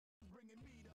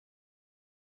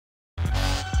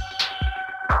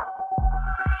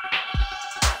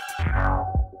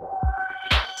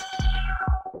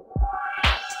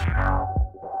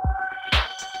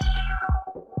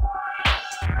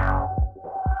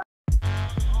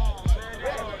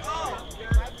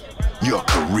Your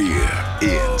career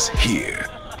ends here.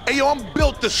 Hey, yo, I'm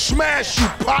built to smash you,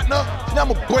 partner. Now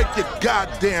I'ma break your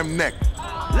goddamn neck.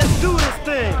 Let's do this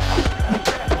thing.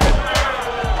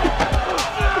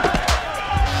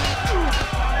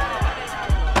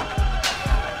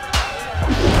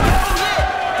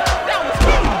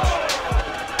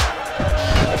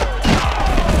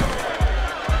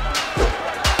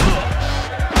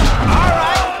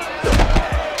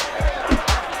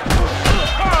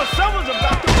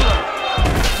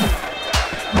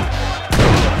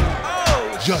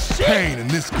 Just shit. pain in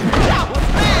this game. That was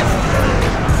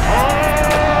nasty.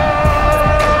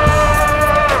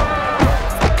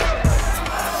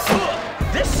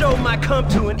 This show might come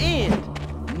to an end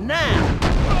now.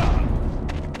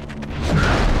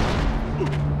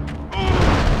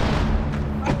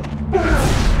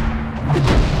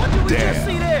 What did we just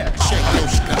see there? Shake your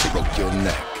scalp, broke your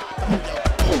neck.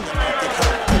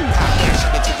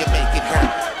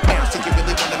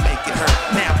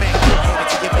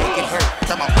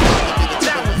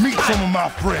 Meet some of my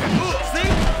friends. See?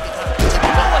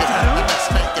 You know what to do.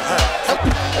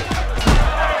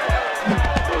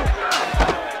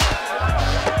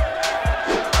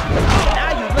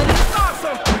 Now you ready to start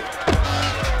something.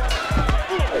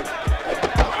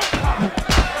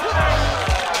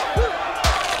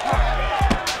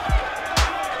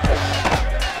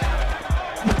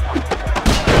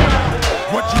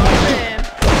 What you want to do? Man,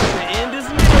 the end is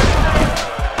near.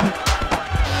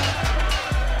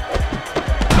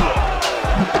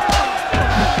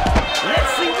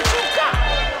 Let's see what you got.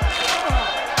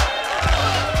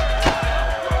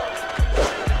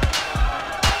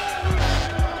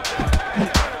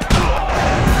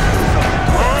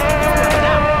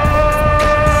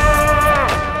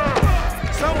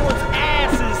 Someone's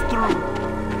ass is through.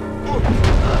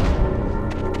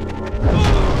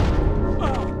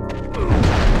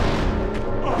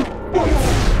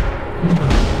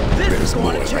 This is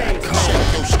going to change.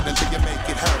 Shake your shit until you make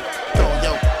it hurt. Throw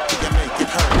yo till you make it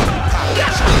hurt. Pop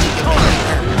that shit till you make it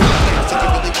hurt. Dance till you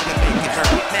really wanna make it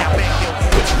hurt. Now bang your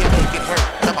head till you make it hurt.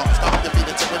 Come on, start the beat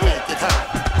until we make it hurt.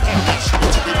 Bang that shit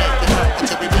until we make it hurt.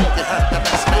 Until we make it hurt. Now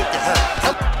let's make it hurt.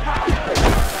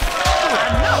 I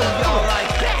know y'all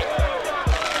like that.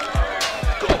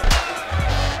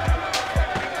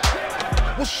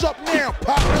 What's up now,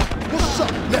 partner? What's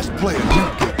up? Let's play a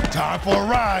new game. Time for a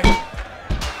ride.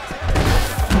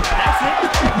 That's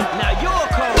it. Now you're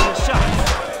calling the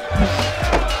shots.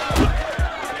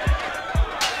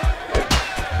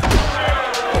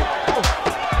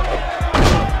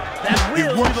 That It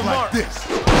wheel's works the like mark. this.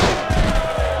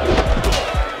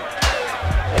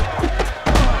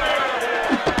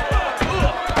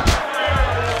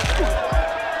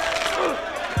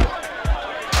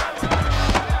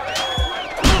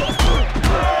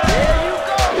 There you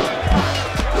go.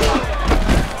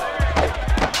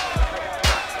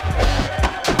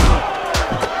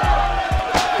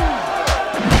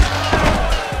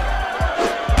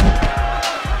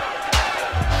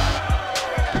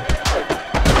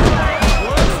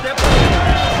 One step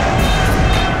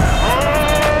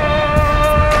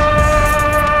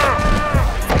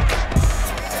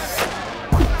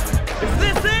Is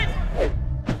this it?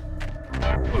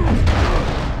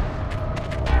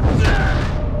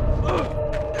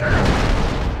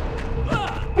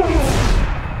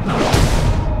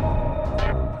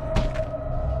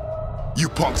 You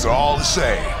punks are all the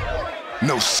same.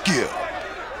 No skill.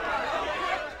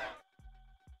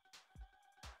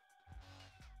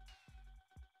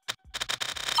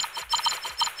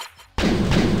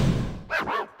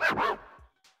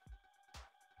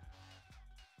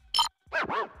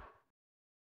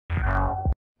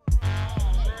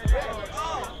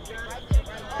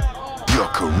 Your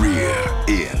career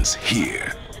ends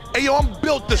here. Hey, yo, I'm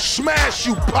built to smash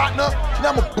you, partner. Now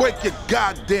I'ma break your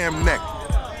goddamn neck.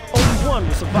 Only one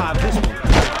will survive this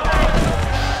one.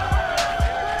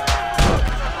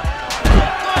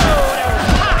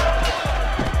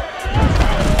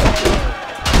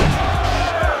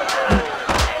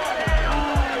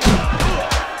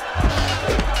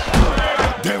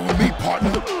 There with me, partner.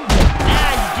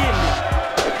 Now you get me.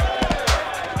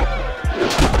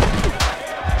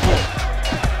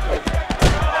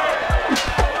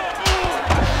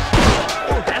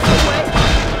 That's the way.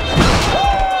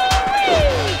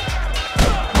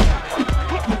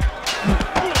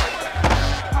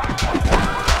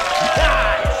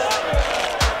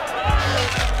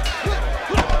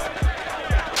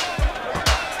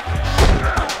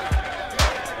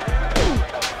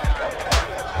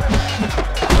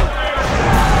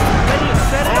 Ready to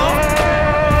set it off?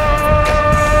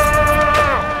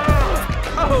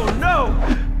 Oh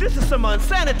no! This is some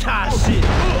unsanitized shit.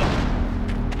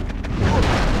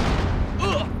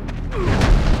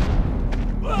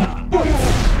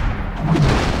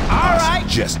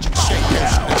 just shake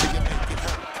down.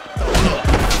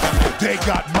 They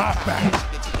got my back.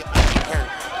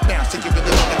 Now, so you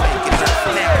really wanna make it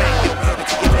hurt. Now, bang your head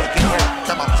until you make it hurt.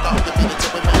 Come on, start the beat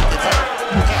until we make it hurt.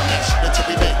 Count that shit until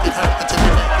we make it hurt. Until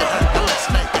we make it hurt. Now let's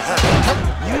make it hurt.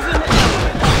 Using the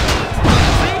element.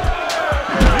 See?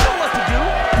 You know what to do.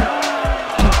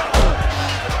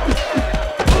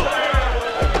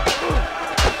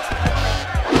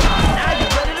 Now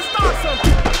you're ready to start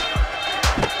something.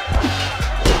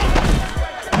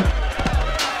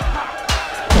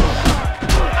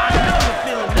 I know you're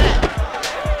feeling that.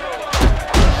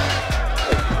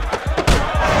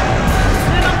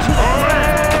 Send them to the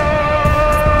ground.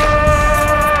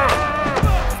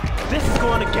 This is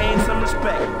going to gain some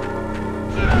respect.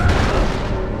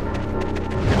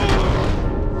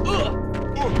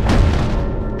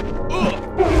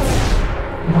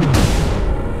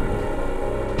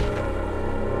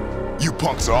 You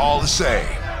punks are all the same.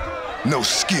 No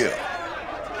skill,